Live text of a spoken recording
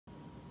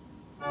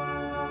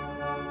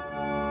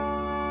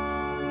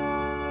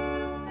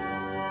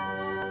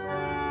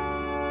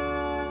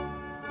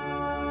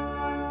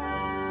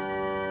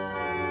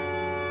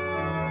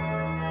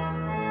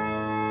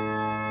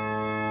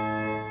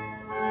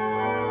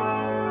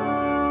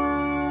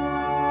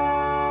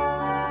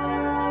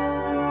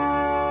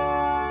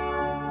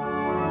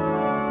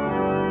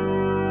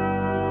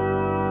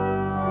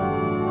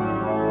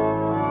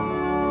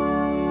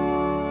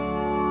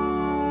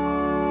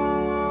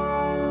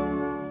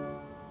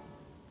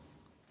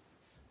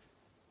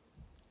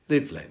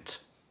Live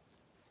Lent.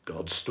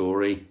 God's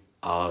story,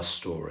 our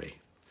story.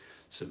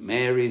 St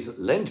Mary's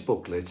Lent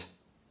booklet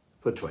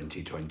for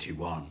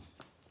 2021.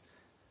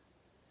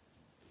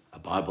 A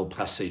Bible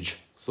passage,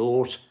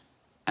 thought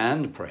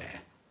and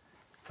prayer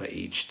for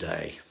each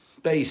day,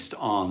 based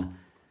on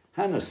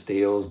Hannah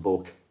Steele's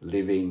book,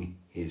 Living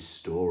His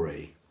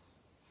Story.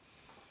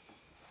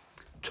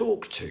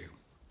 Talk 2.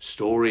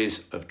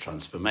 Stories of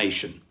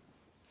transformation.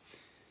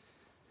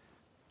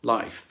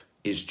 Life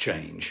is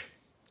change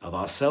of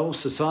ourselves,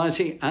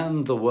 society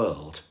and the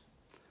world.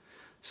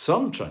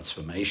 Some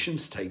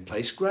transformations take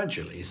place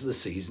gradually as the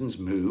seasons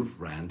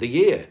move round the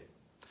year,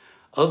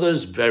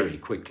 others very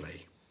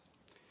quickly.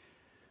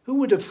 Who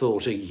would have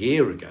thought a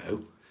year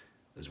ago,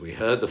 as we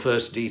heard the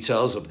first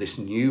details of this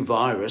new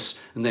virus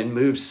and then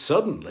moved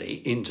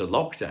suddenly into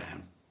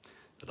lockdown,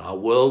 that our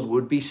world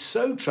would be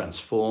so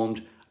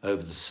transformed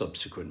over the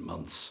subsequent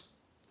months?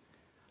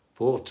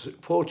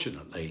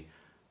 Fortunately,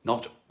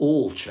 not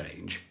all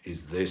change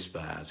is this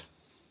bad.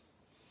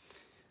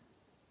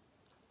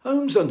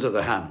 Homes Under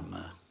the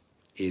Hammer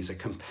is a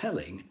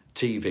compelling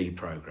TV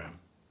programme.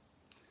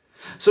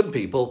 Some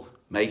people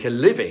make a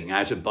living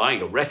out of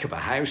buying a wreck of a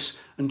house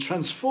and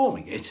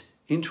transforming it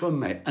into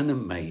an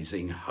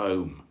amazing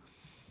home.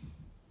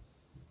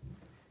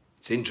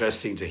 It's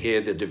interesting to hear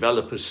the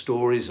developers'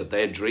 stories of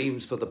their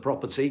dreams for the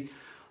property,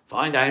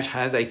 find out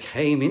how they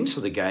came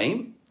into the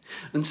game,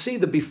 and see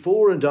the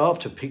before and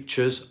after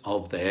pictures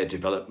of their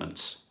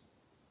developments.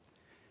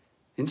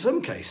 In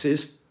some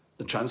cases,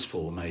 the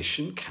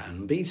transformation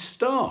can be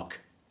stark,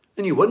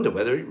 and you wonder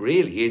whether it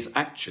really is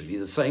actually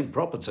the same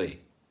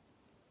property.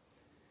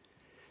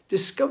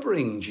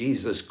 Discovering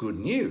Jesus' good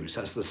news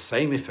has the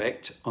same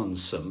effect on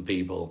some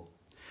people,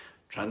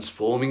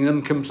 transforming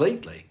them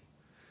completely.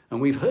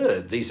 And we've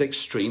heard these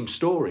extreme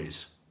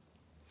stories.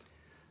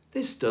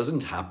 This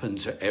doesn't happen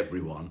to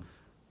everyone,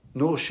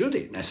 nor should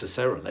it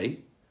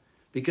necessarily,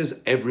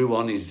 because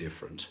everyone is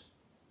different.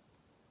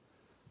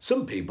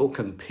 Some people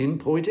can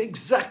pinpoint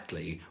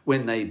exactly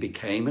when they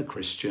became a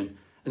Christian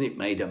and it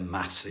made a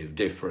massive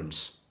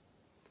difference.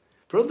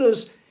 For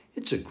others,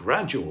 it's a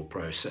gradual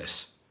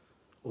process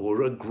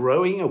or a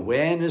growing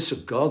awareness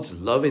of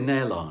God's love in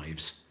their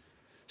lives.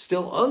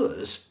 Still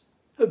others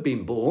have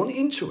been born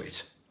into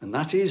it, and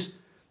that is,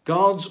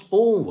 God's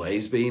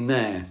always been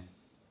there.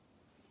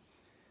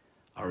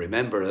 I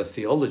remember a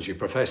theology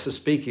professor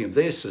speaking of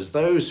this as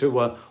those who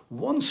were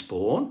once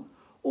born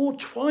or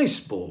twice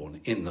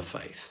born in the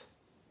faith.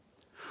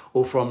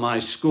 Or from my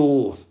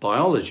school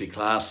biology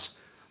class,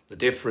 the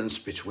difference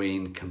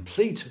between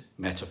complete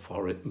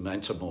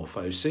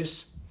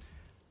metamorphosis,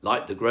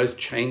 like the growth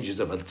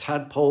changes of a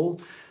tadpole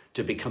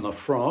to become a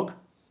frog,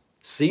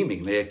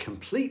 seemingly a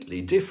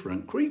completely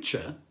different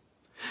creature,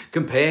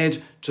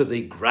 compared to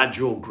the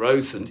gradual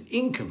growth and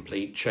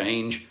incomplete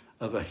change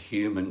of a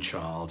human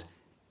child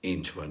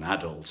into an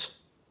adult.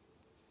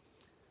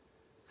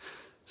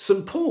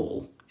 St.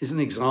 Paul is an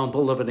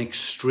example of an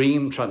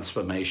extreme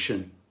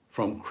transformation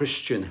from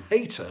Christian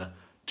hater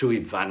to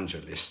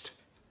evangelist,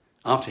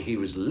 after he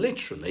was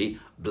literally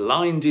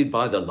blinded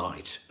by the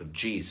light of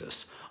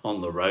Jesus on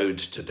the road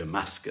to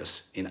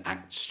Damascus in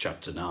Acts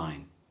chapter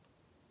 9.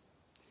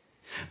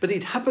 But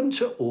it happened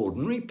to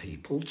ordinary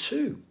people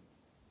too.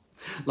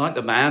 Like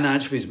the man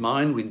out of his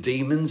mind with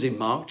demons in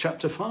Mark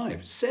chapter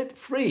 5, set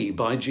free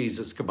by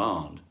Jesus'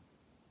 command.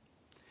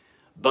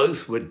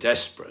 Both were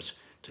desperate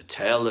to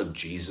tell of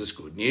Jesus'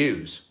 good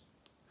news.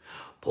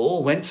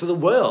 Paul went to the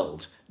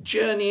world,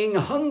 journeying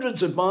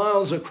hundreds of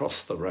miles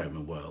across the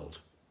Roman world.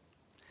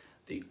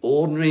 The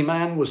ordinary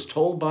man was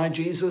told by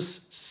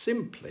Jesus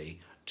simply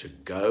to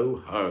go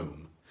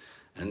home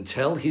and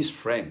tell his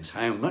friends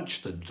how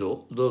much the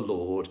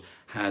Lord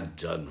had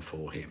done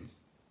for him.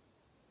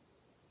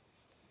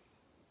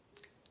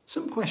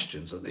 Some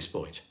questions at this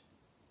point.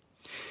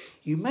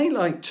 You may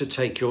like to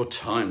take your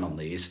time on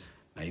these,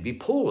 maybe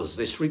pause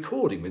this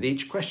recording with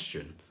each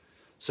question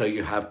so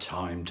you have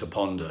time to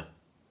ponder.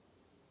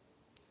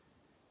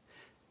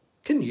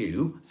 Can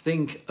you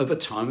think of a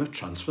time of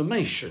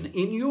transformation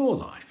in your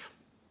life?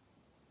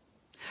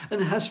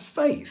 And has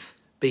faith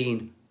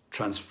been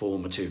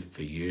transformative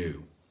for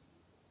you?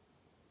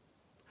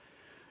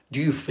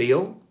 Do you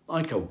feel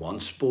like a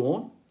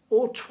once-born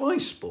or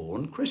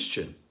twice-born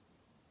Christian?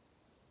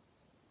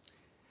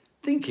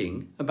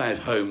 Thinking about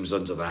Homes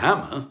Under the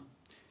Hammer,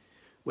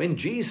 when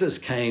Jesus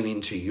came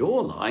into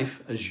your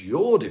life as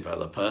your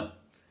developer,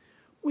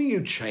 were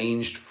you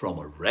changed from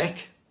a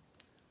wreck?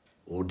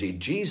 Or did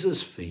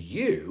Jesus for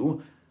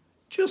you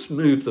just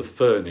move the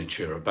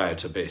furniture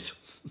about a bit?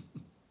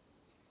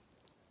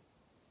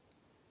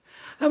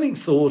 Having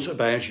thought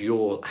about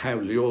how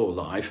your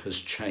life has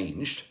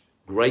changed,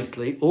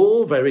 greatly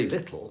or very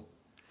little,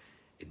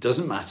 it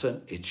doesn't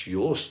matter, it's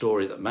your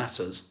story that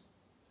matters.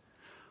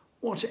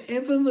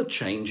 Whatever the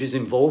changes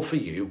involved for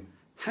you,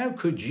 how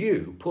could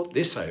you put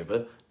this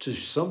over to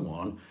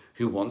someone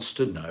who wants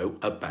to know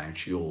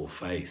about your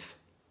faith?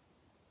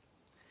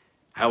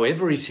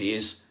 However it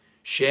is,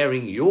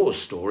 sharing your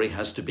story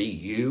has to be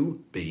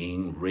you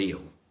being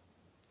real.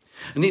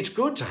 And it's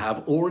good to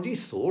have already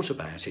thought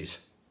about it,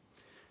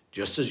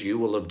 just as you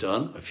will have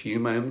done a few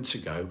moments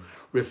ago,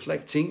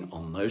 reflecting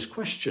on those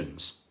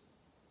questions.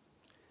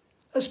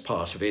 As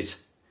part of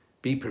it,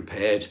 be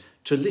prepared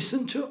to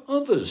listen to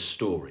others'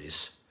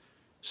 stories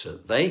so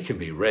that they can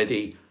be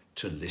ready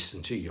to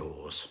listen to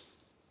yours.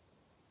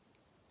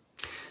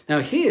 Now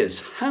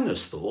here's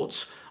Hannah's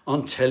thoughts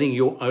on telling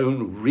your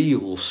own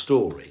real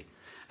story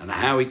and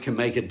how it can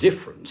make a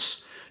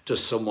difference to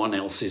someone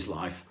else's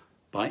life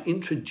by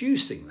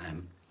introducing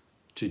them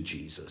to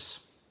Jesus.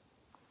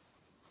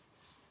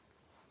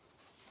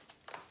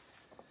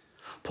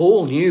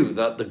 Paul knew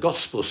that the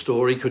gospel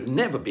story could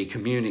never be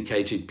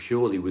communicated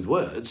purely with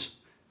words,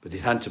 but it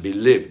had to be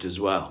lived as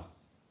well.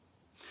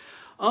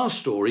 Our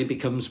story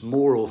becomes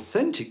more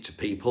authentic to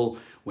people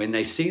when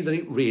they see that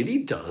it really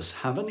does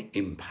have an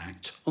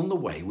impact on the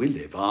way we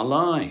live our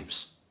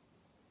lives.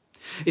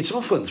 It's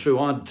often through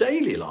our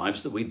daily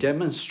lives that we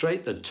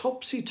demonstrate the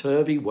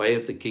topsy-turvy way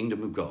of the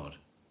kingdom of God.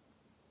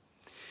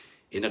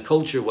 In a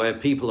culture where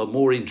people are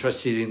more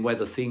interested in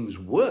whether things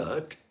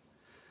work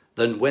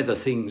than whether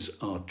things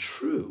are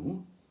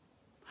true,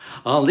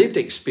 our lived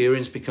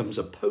experience becomes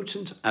a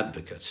potent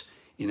advocate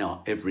in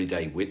our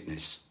everyday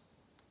witness.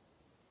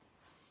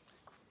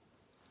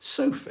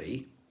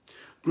 Sophie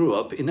grew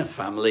up in a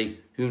family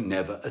who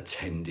never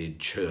attended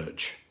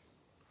church.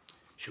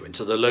 She went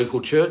to the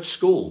local church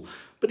school,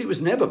 but it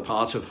was never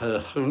part of her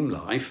home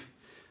life,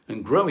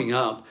 and growing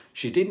up,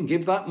 she didn't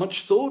give that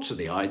much thought to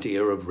the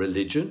idea of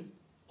religion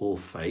or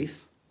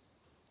faith.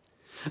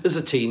 As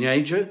a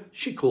teenager,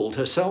 she called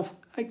herself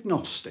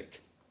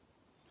agnostic,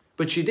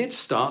 but she did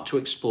start to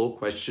explore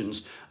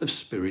questions of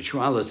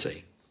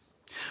spirituality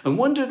and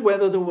wondered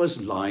whether there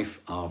was life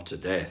after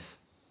death.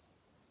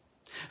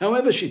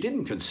 However, she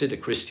didn't consider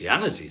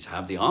Christianity to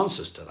have the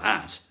answers to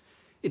that.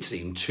 It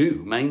seemed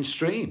too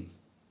mainstream.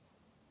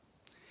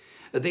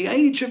 At the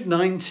age of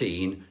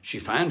 19, she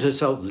found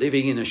herself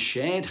living in a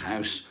shared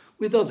house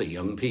with other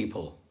young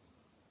people.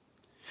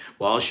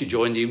 While she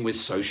joined in with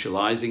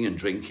socialising and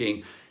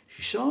drinking,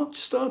 she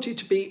started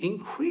to be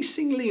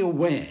increasingly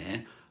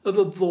aware of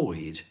a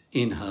void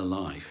in her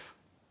life.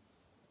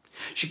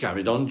 She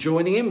carried on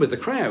joining in with the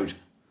crowd,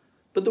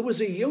 but there was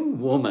a young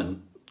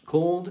woman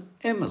called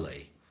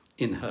Emily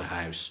in her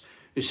house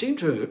who seemed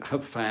to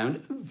have found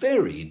a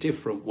very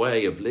different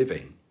way of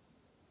living.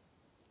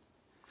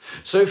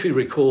 Sophie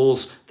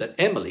recalls that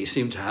Emily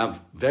seemed to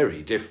have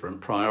very different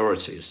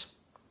priorities.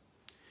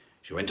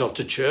 She went off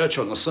to church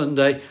on a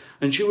Sunday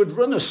and she would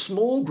run a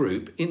small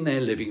group in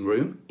their living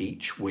room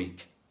each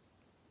week,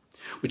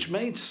 which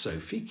made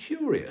Sophie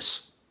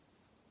curious.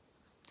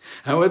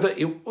 However,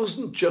 it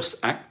wasn't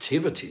just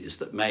activities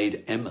that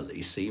made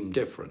Emily seem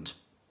different.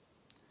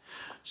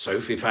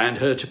 Sophie found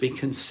her to be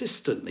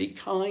consistently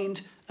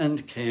kind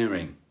and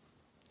caring,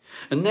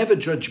 and never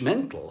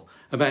judgmental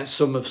about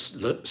some of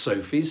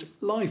Sophie's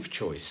life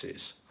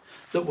choices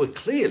that were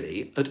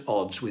clearly at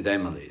odds with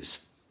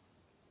Emily's.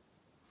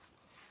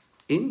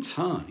 In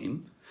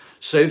time,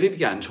 Sophie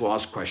began to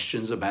ask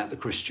questions about the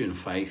Christian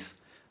faith,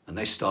 and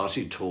they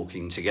started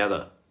talking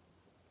together.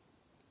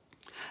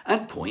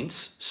 At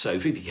points,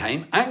 Sophie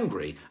became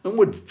angry and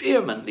would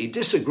vehemently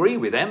disagree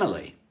with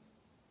Emily.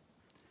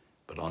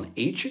 But on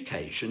each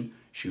occasion,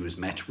 she was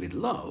met with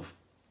love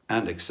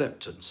and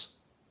acceptance.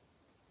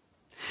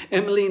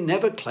 Emily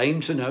never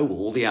claimed to know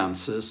all the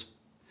answers,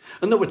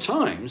 and there were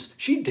times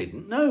she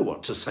didn't know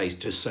what to say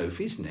to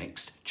Sophie's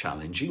next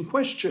challenging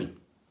question.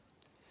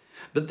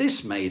 But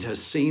this made her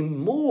seem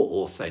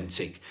more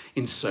authentic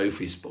in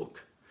Sophie's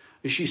book,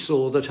 as she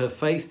saw that her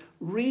faith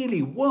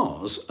really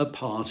was a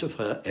part of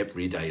her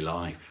everyday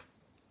life.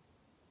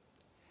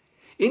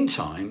 In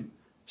time,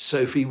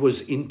 Sophie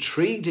was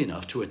intrigued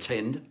enough to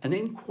attend an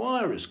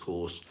inquirer's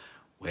course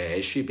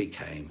where she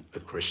became a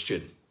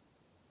Christian.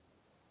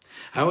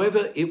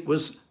 However, it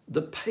was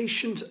the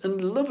patient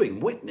and loving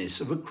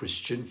witness of a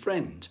Christian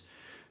friend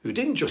who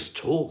didn't just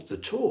talk the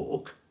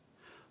talk,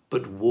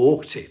 but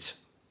walked it,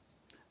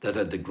 that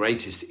had the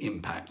greatest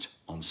impact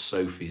on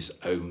Sophie's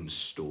own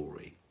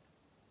story.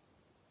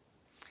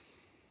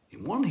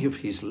 In one of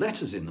his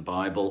letters in the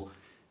Bible,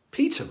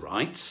 Peter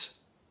writes,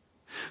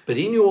 "But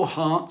in your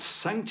hearts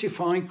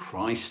sanctify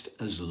Christ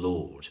as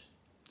Lord.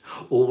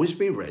 Always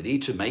be ready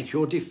to make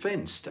your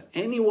defence to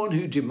anyone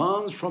who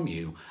demands from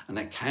you an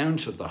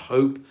account of the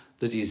hope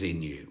that is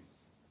in you.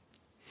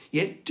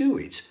 Yet do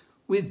it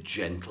with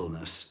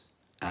gentleness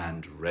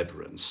and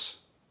reverence."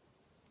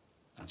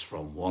 That's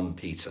from 1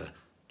 Peter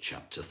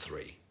chapter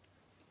 3.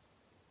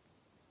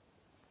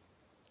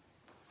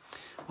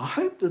 I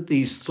hope that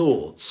these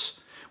thoughts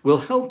will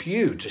help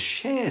you to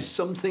share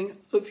something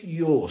of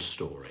your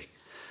story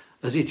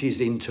as it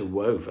is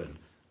interwoven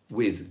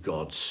with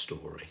God's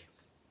story.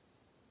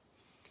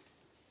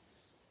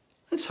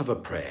 Let's have a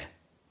prayer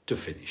to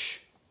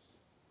finish.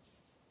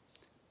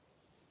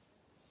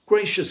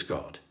 Gracious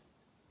God,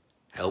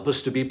 help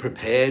us to be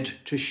prepared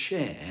to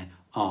share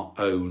our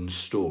own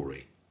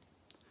story,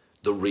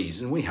 the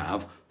reason we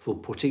have for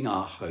putting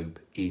our hope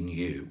in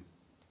you.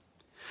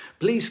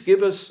 Please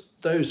give us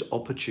those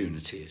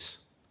opportunities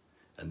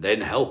and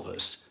then help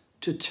us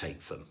to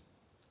take them.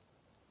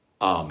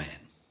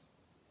 Amen.